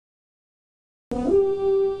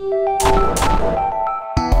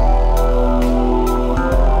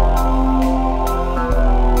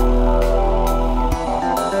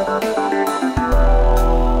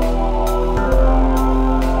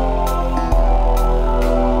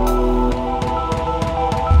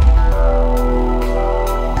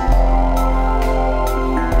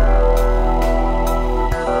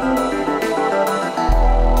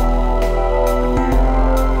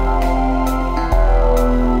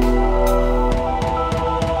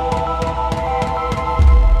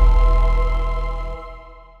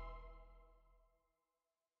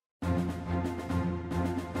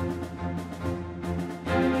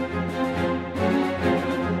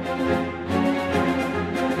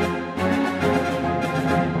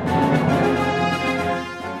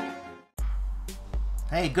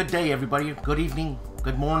Hey, good day, everybody. Good evening,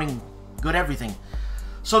 good morning, good everything.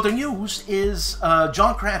 So the news is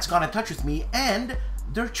John Kratz got in touch with me, and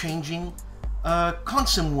they're changing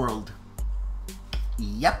Consum World.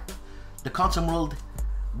 Yep, the Consum World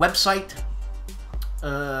website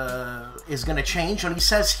is going to change, and he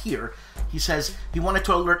says here, he says he wanted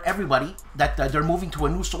to alert everybody that they're moving to a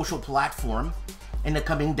new social platform in the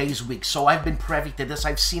coming days, weeks. So I've been privy to this.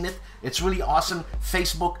 I've seen it. It's really awesome.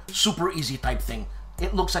 Facebook, super easy type thing.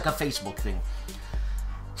 It looks like a Facebook thing.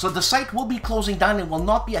 So the site will be closing down and will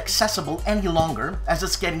not be accessible any longer, as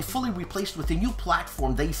it's getting fully replaced with a new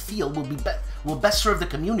platform they feel will best serve the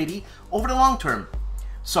community over the long term.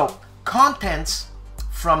 So contents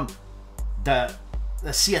from the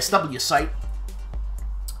CSW site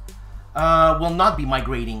will not be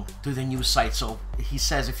migrating to the new site. So he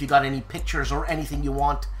says if you got any pictures or anything you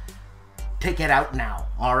want, take it out now,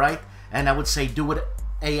 all right? And I would say do it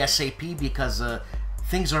ASAP, because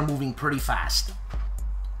things are moving pretty fast.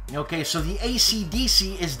 Okay, so the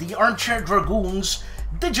ACDC is the Armchair Dragoons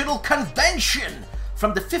Digital Convention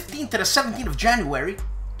from the 15th to the 17th of January,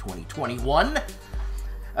 2021.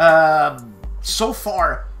 So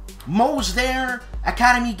far, Mo's there,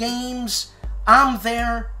 Academy Games, I'm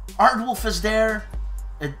there, ARDWULF is there,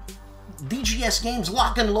 DGS Games,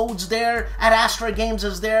 Lock and Load's there, Ad Astra Games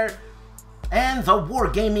is there, and the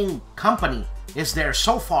Wargaming Company is there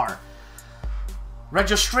so far.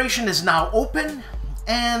 Registration is now open,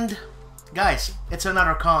 and guys, it's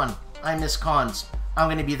another con. I miss cons. I'm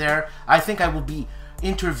going to be there. I think I will be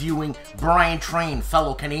interviewing Brian Train,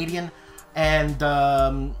 fellow Canadian, and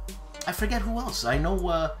I forget who else. I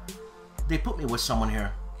know they put me with someone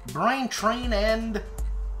here. Brian Train and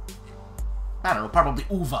I don't know, probably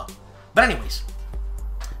Uva. But anyways,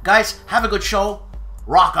 guys, have a good show.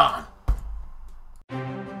 Rock on.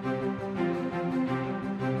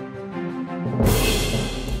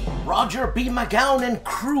 Roger B. McGowan and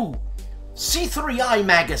crew, C3I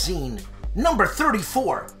magazine, number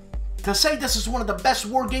 34. To say this is one of the best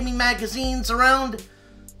wargaming magazines around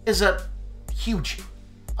is a huge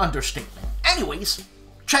understatement. Anyways,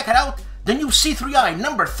 check it out. The new C3I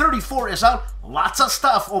number 34 is out. Lots of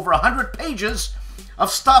stuff, over 100 pages of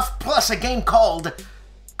stuff, plus a game called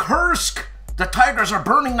Kursk, The Tigers Are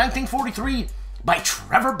Burning 1943 by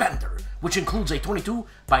Trevor Bender, which includes a 22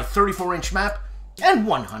 by 34 inch map and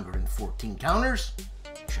 114 counters.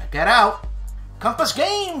 Check it out. Compass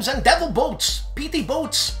Games and Devil Boats, PT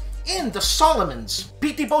Boats in the Solomons.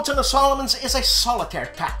 PT Boats in the Solomons is a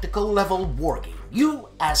solitaire tactical level wargame. You,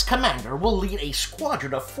 as commander, will lead a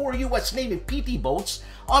squadron of 4 US Navy PT boats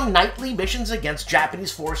on nightly missions against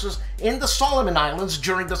Japanese forces in the Solomon Islands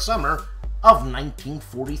during the summer of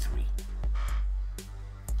 1943.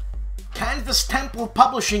 Canvas Temple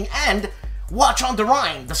Publishing and Watch on the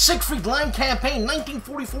Rhine, the Siegfried Line Campaign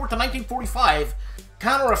 1944 to 1945,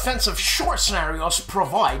 counter-offensive short scenarios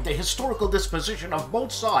provide the historical disposition of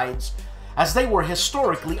both sides as they were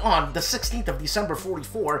historically on the 16th of December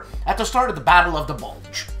 44 at the start of the Battle of the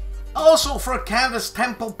Bulge. Also for Canvas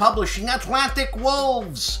Temple Publishing, Atlantic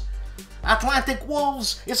Wolves. Atlantic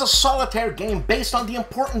Wolves is a solitaire game based on the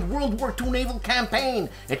important World War II naval campaign.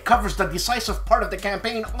 It covers the decisive part of the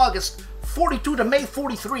campaign, August 42 to May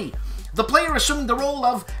 43. The player, assuming the role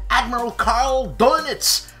of Admiral Karl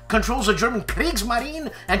Dönitz, controls a German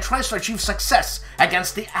Kriegsmarine and tries to achieve success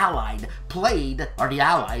against the Allies, played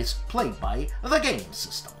by the game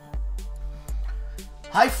system.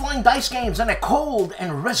 High-flying dice games and a cold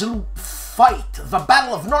and resolute fight, the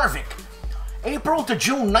Battle of Narvik, April to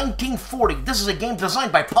June 1940. This is a game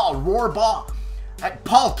designed by Paul Rohrbaugh.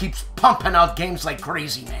 Paul keeps pumping out games like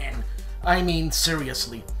crazy, man. I mean,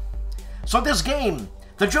 seriously. So this game,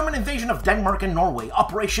 the German invasion of Denmark and Norway,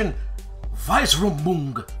 Operation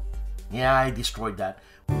Weisrumbung. Yeah, I destroyed that.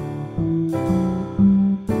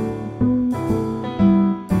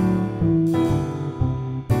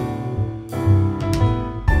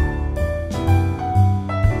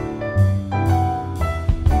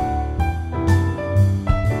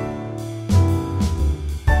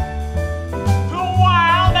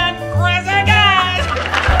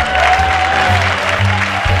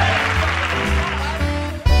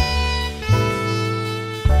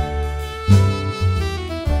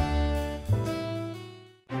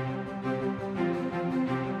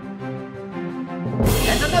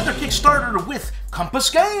 Kickstarter with Compass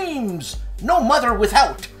Games! No Mother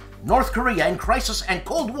Without! North Korea in Crisis and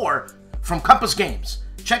Cold War from Compass Games.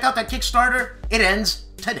 Check out that Kickstarter. It ends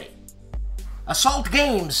today. Assault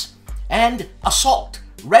Games and Assault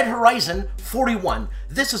Red Horizon 41.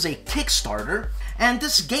 This is a Kickstarter, and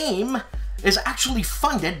this game is actually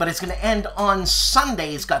funded, but it's going to end on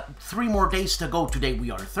Sunday. It's got 3 more days to go. Today we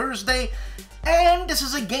are Thursday. And this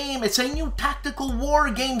is a game. It's a new tactical war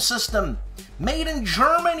game system made in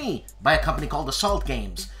Germany by a company called Assault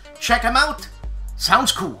Games. Check them out.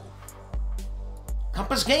 Sounds cool.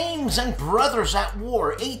 Compass Games and Brothers at War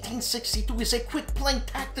 1862 is a quick-playing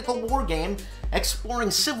tactical war game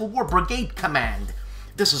exploring Civil War Brigade Command.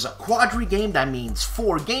 This is a quadri game. That means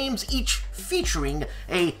 4 games, each featuring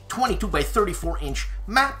a 22 by 34-inch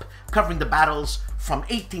map covering the battles from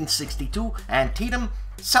 1862, Antietam,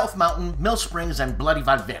 South Mountain, Mill Springs, and Bloody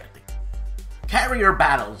Valverde. Carrier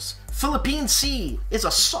battles. Philippine Sea is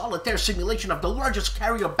a solitaire simulation of the largest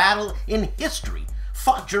carrier battle in history,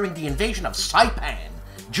 fought during the invasion of Saipan,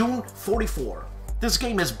 June 44. This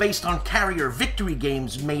game is based on Carrier Victory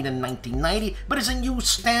games made in 1990, but is a new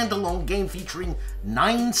standalone game featuring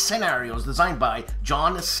 9 scenarios designed by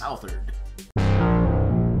John Southard.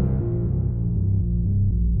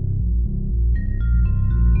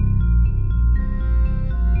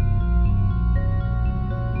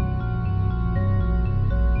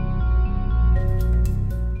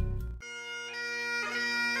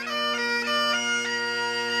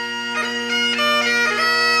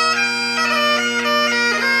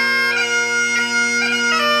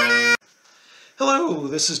 Hello,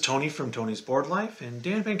 this is Tony from Tony's Board Life, and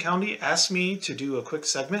Dan Van County asked me to do a quick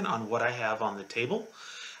segment on what I have on the table.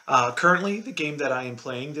 Currently, the game that I am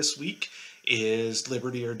playing this week is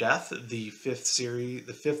Liberty or Death, the fifth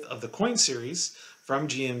of the coin series from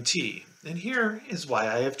GMT, and here is why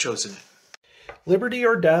I have chosen it. Liberty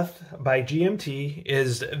or Death by GMT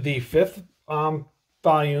is the 5th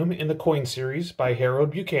volume in the coin series by Harold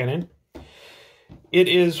Buchanan. It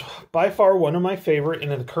is by far one of my favorite,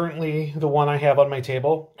 and currently the one I have on my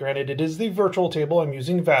table. Granted, it is the virtual table. I'm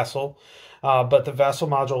using Vassal, but the Vassal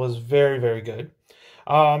module is very, very good.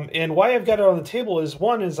 And why I've got it on the table is,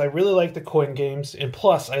 one, is I really like the coin games, and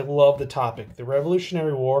plus I love the topic. The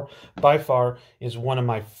Revolutionary War, by far, is one of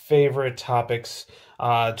my favorite topics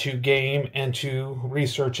to game and to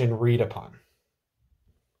research and read upon.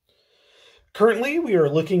 Currently, we are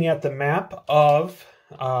looking at the map of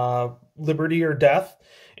Liberty or Death,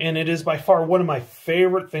 and it is by far one of my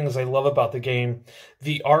favorite things I love about the game.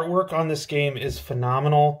 The artwork on this game is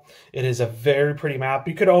phenomenal. It is a very pretty map.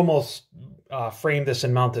 You could almost frame this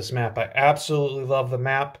and mount this map. I absolutely love the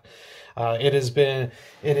map. It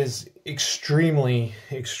is extremely,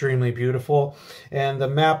 extremely beautiful, and the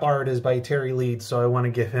map art is by Terry Leeds, so I want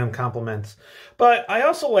to give him compliments. But I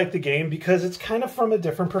also like the game because it's kind of from a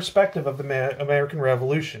different perspective of the American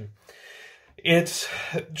Revolution. It's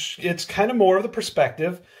kind of more of the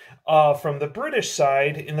perspective from the British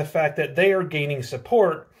side, in the fact that they are gaining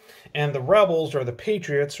support, and the rebels, or the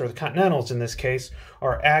patriots, or the Continentals in this case,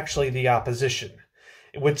 are actually the opposition.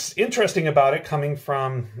 What's interesting about it, coming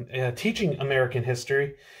from teaching American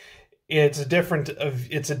history,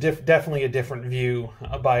 definitely a different view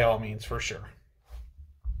by all means, for sure.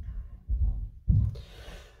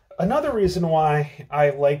 Another reason why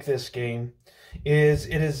I like this game is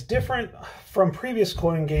it is different from previous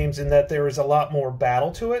coin games in that there is a lot more battle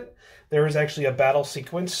to it. There is actually a battle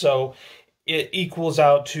sequence, so it equals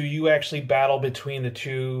out to you actually battle between the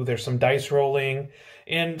two. There's some dice rolling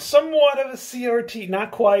and somewhat of a CRT,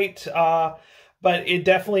 not quite, but it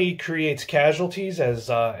definitely creates casualties,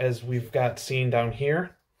 as we've got seen down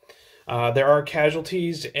here. There are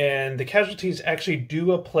casualties, and the casualties actually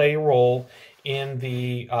do play a role in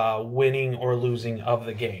the winning or losing of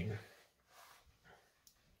the game.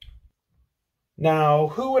 Now,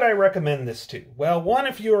 who would I recommend this to? Well, one,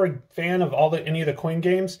 if you're a fan of any of the coin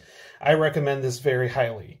games, I recommend this very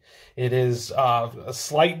highly. It is a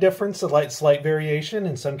slight difference, a slight variation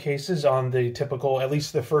in some cases on the typical, at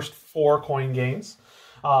least the first 4 coin games.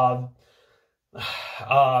 Fire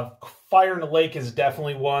in the Lake is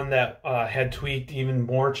definitely one that had tweaked even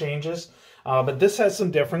more changes. But this has some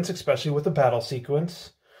difference, especially with the battle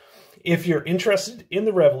sequence. If you're interested in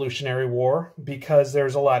the Revolutionary War, because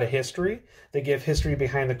there's a lot of history, they give history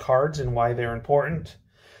behind the cards and why they're important.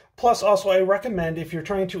 Plus, also, I recommend if you're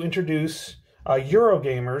trying to introduce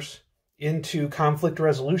Eurogamers into conflict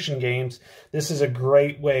resolution games, this is a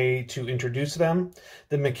great way to introduce them.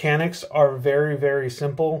 The mechanics are very, very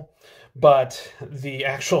simple, but the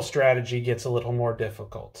actual strategy gets a little more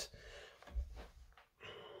difficult.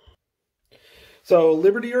 So,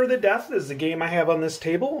 Liberty or the Death is the game I have on this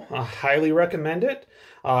table. I highly recommend it.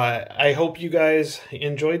 I hope you guys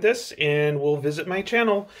enjoyed this, and will visit my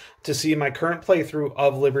channel to see my current playthrough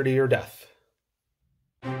of Liberty or Death.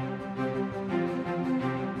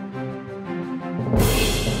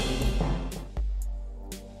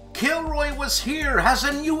 Kilroy Was Here has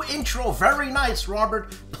a new intro. Very nice,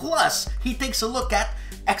 Robert. Plus, he takes a look at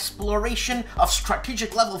exploration of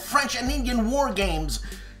strategic level French and Indian war games,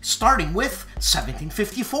 starting with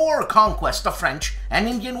 1754, Conquest of French and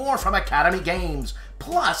Indian War from Academy Games.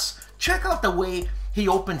 Plus, check out the way he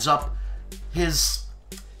opens up his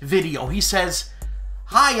video. He says,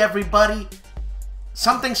 "Hi everybody,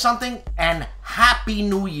 something something, and Happy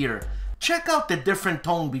New Year." Check out the different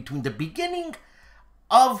tone between the beginning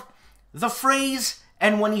of the phrase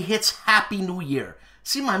and when he hits Happy New Year.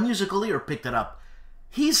 See, my musical ear picked it up.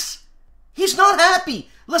 He's not happy.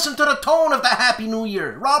 Listen to the tone of the Happy New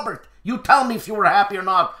Year. Robert, you tell me if you were happy or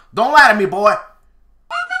not. Don't lie to me, boy.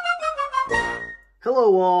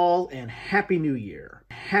 Hello all, and Happy New Year.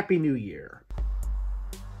 Happy New Year.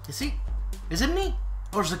 Is it me?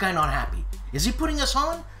 Or is the guy not happy? Is he putting us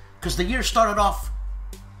on? Because the year started off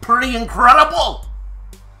pretty incredible.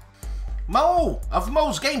 Mo of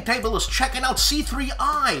Mo's Game Table is checking out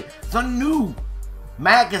C3I, the new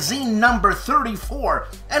magazine number 34,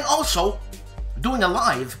 and also doing a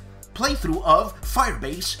live playthrough of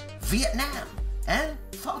Firebase Vietnam and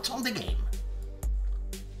thoughts on the game.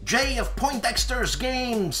 Jay of Poindexter's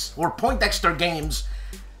Games, or Poindexter Games,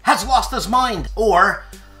 has lost his mind, or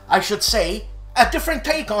I should say, a different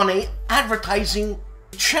take on a advertising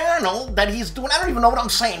channel that he's doing. I don't even know what I'm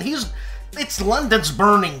saying. It's London's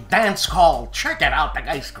Burning Dance Hall. Check it out. The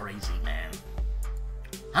guy's crazy, man.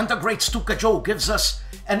 And the great STUKAJOE gives us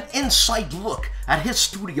an inside look at his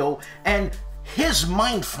studio and his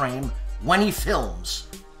mind frame when he films.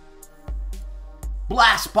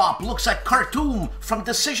 BLASTPOP looks at Cartoon from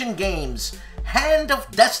Decision Games, Hand of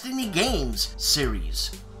Destiny Games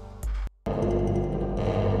series.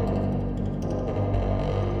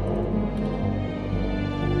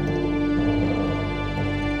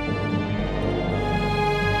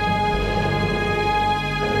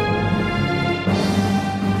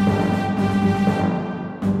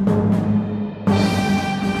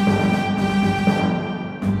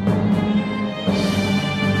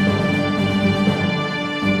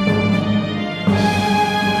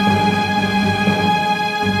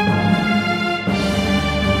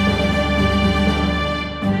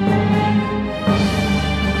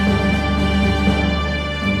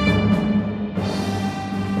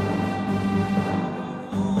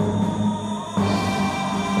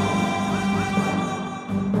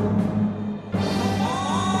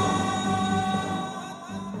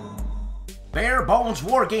 Bare Bones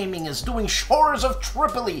Wargaming is doing Shores of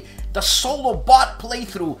Tripoli, the solo bot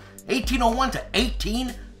playthrough, 1801 to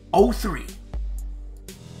 1803.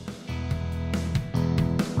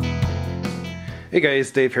 Hey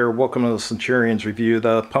guys, Dave here. Welcome to the Centurions Review,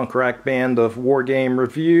 the punk rock band of Wargame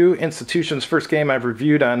Review. Institution's first game I've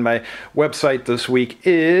reviewed on my website this week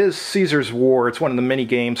is Caesar's War. It's one of the mini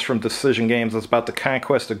games from Decision Games. It's about the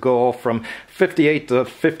conquest of Gaul from 58 to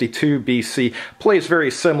 52 BC. Plays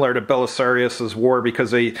very similar to Belisarius's War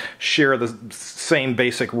because they share the same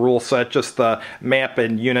basic rule set, just the map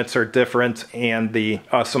and units are different and the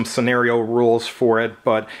some scenario rules for it,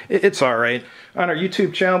 but it's alright. On our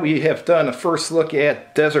YouTube channel, we have done a first look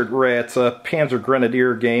at Desert Rats, a Panzer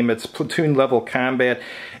Grenadier game. It's platoon-level combat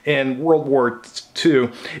in World War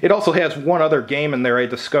II. It also has one other game in there I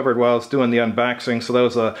discovered while I was doing the unboxing, so that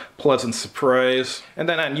was a pleasant surprise. And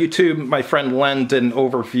then on YouTube, my friend Len did an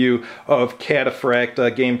overview of Cataphract, a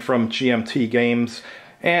game from GMT Games.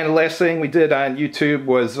 And the last thing we did on YouTube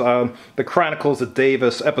was the Chronicles of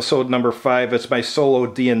Davis, episode number 5. It's my solo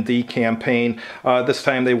D&D campaign. This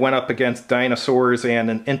time they went up against dinosaurs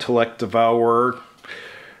and an intellect devourer.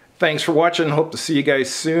 Thanks for watching. Hope to see you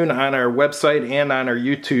guys soon on our website and on our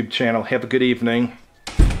YouTube channel. Have a good evening.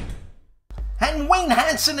 And Wayne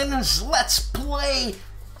Hansen in his Let's Play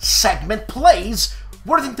segment plays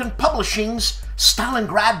Worthington Publishing's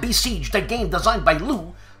Stalingrad Besieged, a game designed by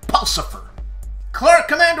Lou Pulsifer. Clark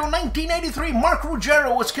Commando 1983, Mark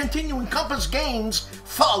Ruggiero is continuing Compass Games'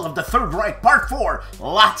 Fall of the Third Reich Part 4.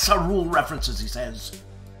 Lots of rule references, he says.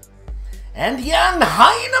 And Jan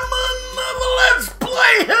Heinemann of Let's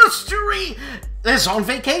Play History is on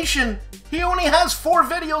vacation. He only has 4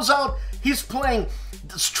 videos out. He's playing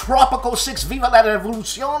Tropico 6 Viva la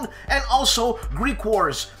Revolution and also Greek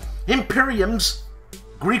Wars. Imperium's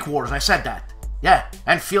Greek Wars, I said that. Yeah,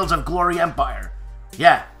 and Fields of Glory Empire.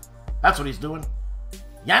 Yeah, that's what he's doing.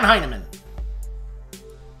 Jan Heinemann.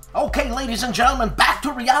 Okay, ladies and gentlemen, back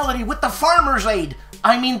to reality with the Farmer's Aid.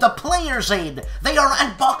 I mean the Player's Aid. They are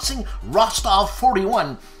unboxing Rostov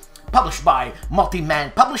 41. published by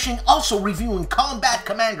Multi-Man Publishing. Also reviewing Combat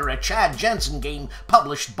Commander, a Chad Jensen game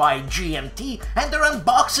published by GMT. And they're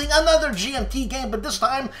unboxing another GMT game, but this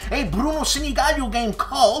time a Bruno Sinigallo game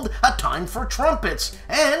called A Time for Trumpets.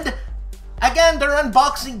 And again, they're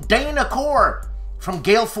unboxing Dana Core from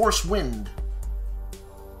Gale Force Wind.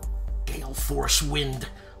 Gale Force Wind.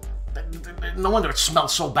 No wonder it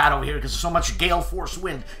smells so bad over here because there's so much Gale Force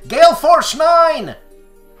Wind. Gale Force 9!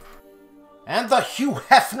 And the Hugh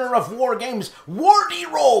Hefner of war games, Wardy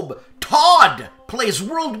Robe! Todd plays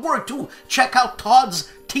World War II. Check out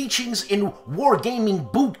Todd's teachings in Wargaming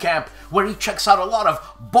Bootcamp, where he checks out a lot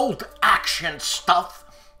of bolt action stuff.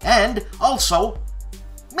 And also,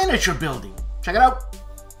 miniature building. Check it out.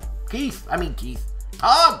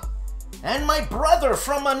 Todd! And my brother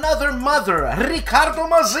from another mother, Riccardo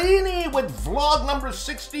Mazzini, with vlog number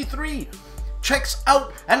 63, checks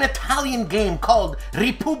out an Italian game called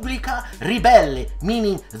Repubblica Ribelle,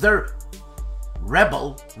 meaning the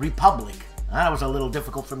Rebel Republic. That was a little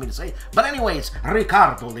difficult for me to say. But anyways,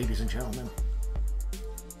 Riccardo, ladies and gentlemen.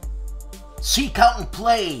 Seek Out and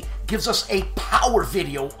Play gives us a power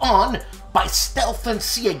video on By Stealth and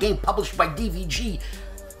See, a game published by DVG,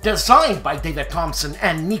 designed by David Thompson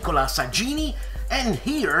and Nicola Saggini, and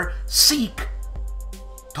here, Seek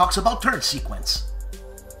talks about turn sequence.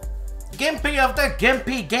 Gimpy of the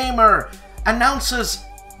Gimpy Gamer announces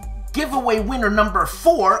giveaway winner number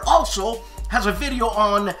 4, also has a video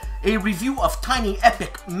on a review of Tiny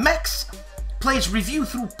Epic Mechs, plays review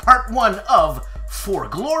through part 1 of For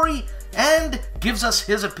Glory, and gives us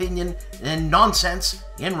his opinion and nonsense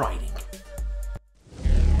in writing.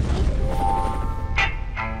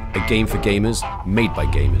 A game for gamers, made by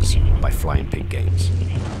gamers, by Flying Pig Games.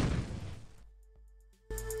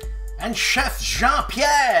 And Chef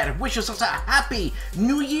Jean-Pierre wishes us a happy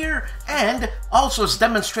new year and also is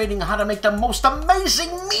demonstrating how to make the most amazing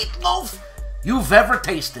meatloaf you've ever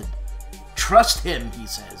tasted. Trust him, he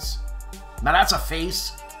says. Now that's a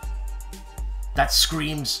face that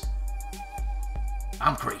screams,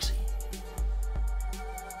 I'm crazy.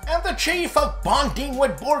 And the chief of Bonding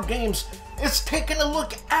with Board Games is taking a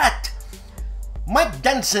look at Mike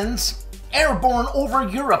Denson's Airborne over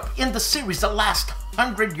Europe in the series The Last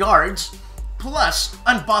 100 Yards, plus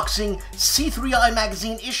unboxing C3I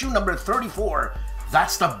Magazine issue number 34.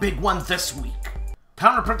 That's the big one this week.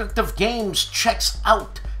 Counterproductive Games checks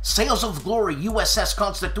out Sails of Glory USS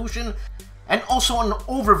Constitution, and also an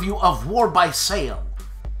overview of War by Sail.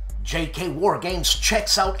 JK War Games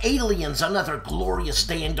checks out Aliens, Another Glorious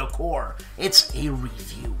Day in Decor. It's a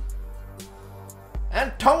review.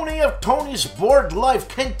 And Tony of Tony's Board Life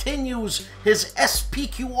continues his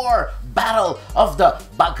SPQR Battle of the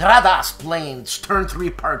Bagradas Plains, Turn 3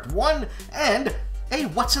 Part 1, and a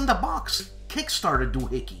What's in the Box Kickstarter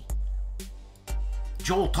doohickey.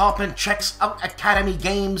 Joel Toppin checks out Academy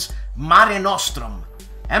Games Mare Nostrum,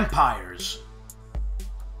 Empires.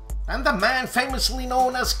 And the man famously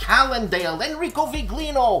known as Calandale, Enrico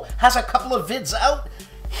Viglino, has a couple of vids out.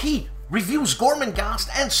 He reviews Gormenghast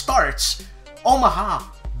and starts Omaha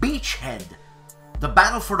Beachhead, the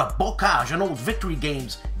Battle for the Bocage, an old Victory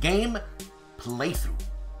Games game playthrough.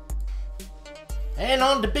 And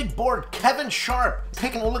on the big board, Kevin Sharp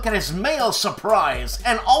taking a look at his mail surprise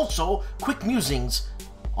and also quick musings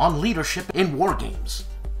on leadership in war games.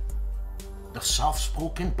 The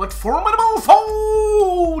soft-spoken but formidable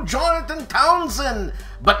foe, Jonathan Townsend.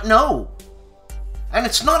 But no, and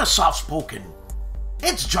it's not a soft-spoken.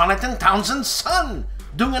 It's Jonathan Townsend's son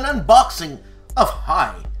doing an unboxing of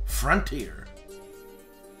High Frontier.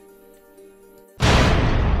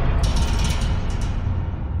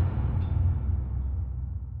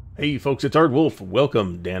 Hey folks, it's Ardwulf.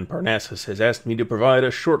 Welcome. Dan Parnassus has asked me to provide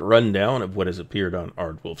a short rundown of what has appeared on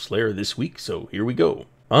Ardwulf's Lair this week, so here we go.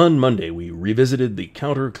 On Monday, we revisited the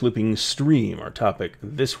counter-clipping stream. Our topic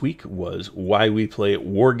this week was why we play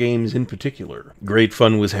war games in particular. Great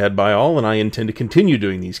fun was had by all, and I intend to continue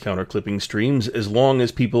doing these counter-clipping streams as long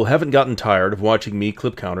as people haven't gotten tired of watching me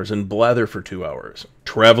clip counters and blather for 2 hours.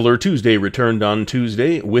 Traveler Tuesday returned on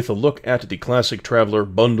Tuesday with a look at the classic Traveler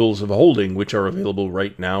bundles of holding, which are available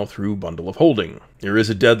right now through Bundle of Holding. There is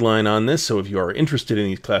a deadline on this, so if you are interested in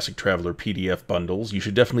these classic Traveler PDF bundles, you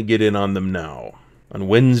should definitely get in on them now. On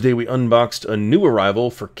Wednesday, we unboxed a new arrival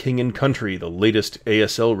for King and Country, the latest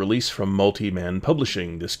ASL release from Multi-Man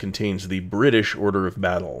Publishing. This contains the British Order of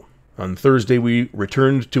Battle. On Thursday, we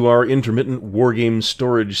returned to our intermittent Wargame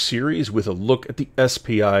storage series with a look at the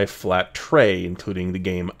SPI flat tray, including the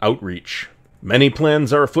game Outreach. Many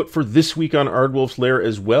plans are afoot for this week on Ardwulf's Lair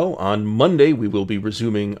as well. On Monday, we will be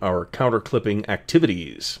resuming our counter-clipping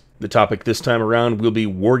activities. The topic this time around will be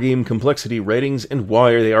wargame complexity ratings and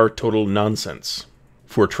why they are total nonsense.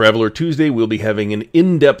 For Traveler Tuesday, we'll be having an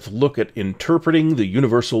in-depth look at interpreting the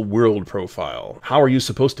Universal World Profile. How are you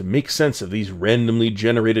supposed to make sense of these randomly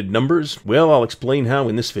generated numbers? Well, I'll explain how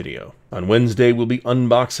in this video. On Wednesday, we'll be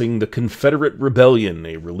unboxing The Confederate Rebellion,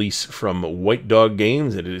 a release from White Dog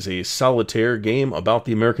Games. It is a solitaire game about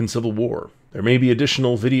the American Civil War. There may be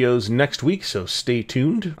additional videos next week, so stay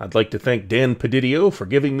tuned. I'd like to thank Dan Padidio for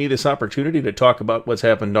giving me this opportunity to talk about what's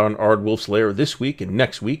happened on Ardwulf's Lair this week and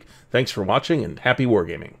next week. Thanks for watching, and happy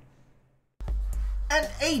wargaming. And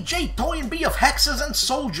AJ Toy & B of Hexes and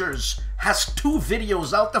Soldiers has 2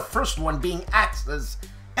 videos out, the first one being Axis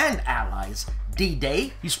and Allies.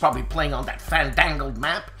 D-Day, he's probably playing on that fandangled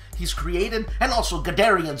map he's created, and also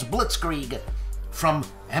Guderian's Blitzkrieg from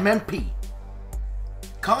MMP.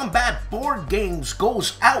 Combat Board Games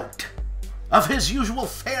goes out of his usual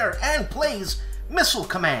fare and plays Missile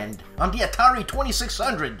Command on the Atari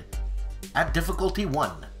 2600 at difficulty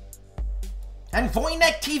 1. And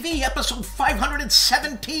Voynek TV episode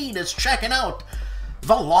 517 is checking out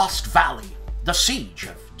The Lost Valley, The Siege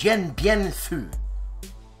of Dien Bien Phu.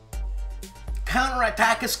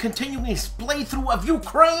 Counterattack is continuing his playthrough of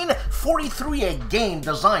Ukraine 43, a game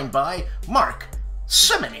designed by Mark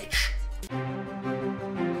Simonich.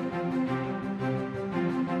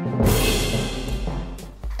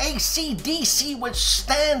 ACDC, which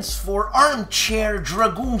stands for Armchair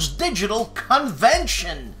Dragoons Digital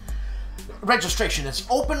Convention. Registration is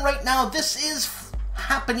open right now. This is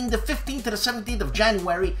happening the 15th to the 17th of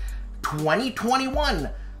January 2021.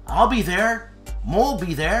 I'll be there. Mo will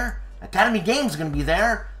be there. Academy Games is going to be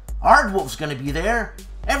there. Ardwulf's going to be there.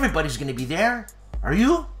 Everybody's going to be there. Are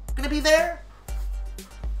you going to be there?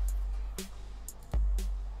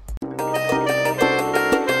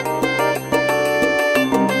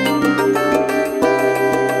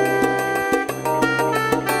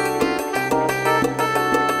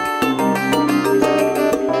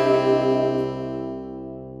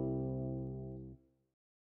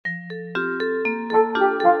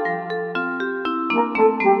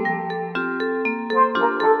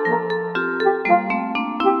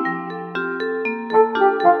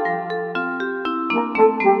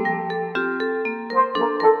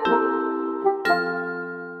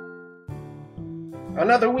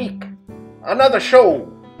 Another week, another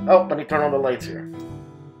show. Oh, let me turn on the lights here.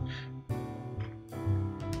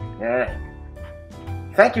 Alright.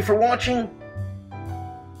 Thank you for watching.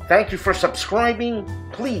 Thank you for subscribing.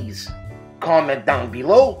 Please comment down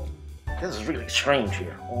below. This is really strange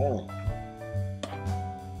here. Oh.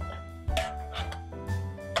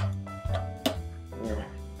 Yeah.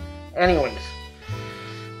 Anyways,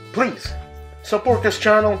 please support this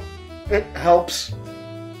channel. It helps.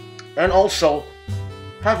 And also,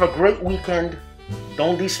 have a great weekend.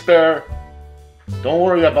 Don't despair. Don't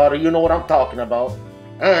worry about it. You know what I'm talking about.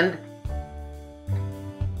 And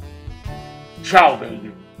ciao,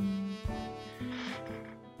 baby.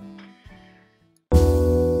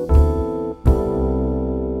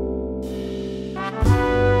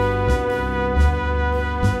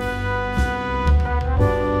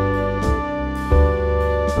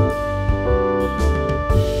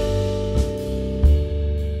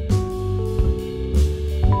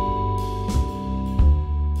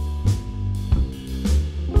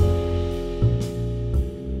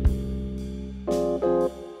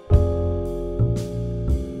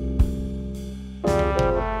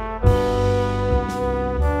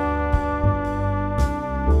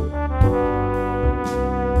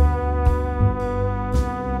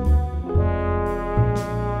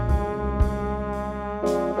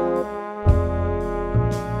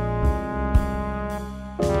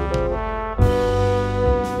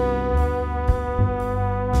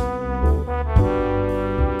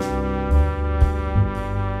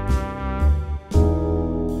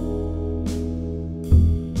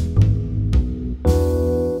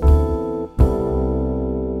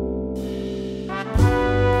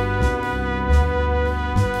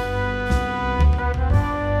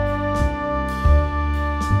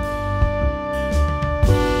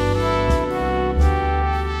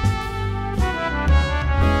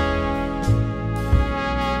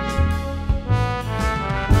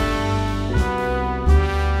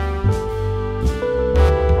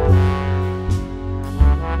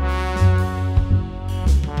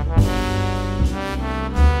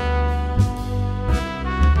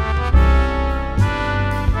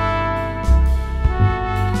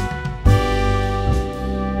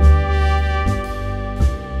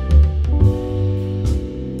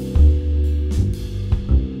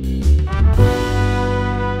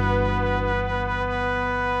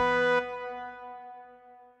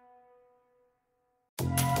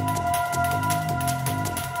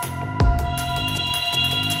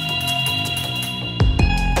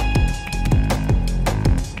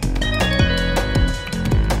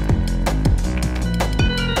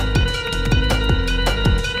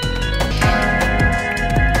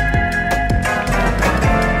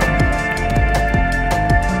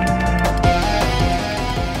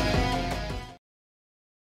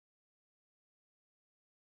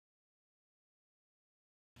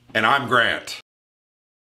 And I'm Grant.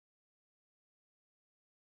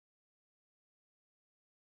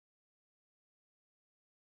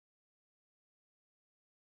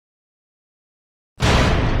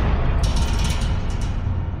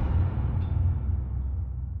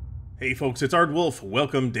 Hey folks, it's ARDWULF.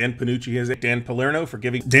 Welcome. Dan Panucci has Dan Palerno for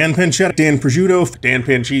giving Dan Pancetta, Dan Prosciutto, Dan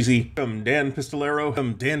Panchisi, Dan Pistolero,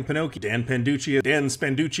 Dan Pinocchi, Dan Panducci, Dan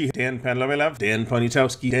Spanducci, Dan Panlavelev, Dan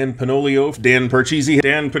Poniatowski, Dan Panolio, Dan Parchisi,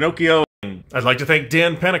 Dan Pinocchio. I'd like to thank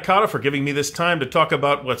Dan Panicotta for giving me this time to talk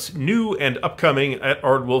about what's new and upcoming at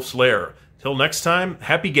ARDWULF'S Lair. Till next time,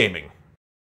 happy gaming.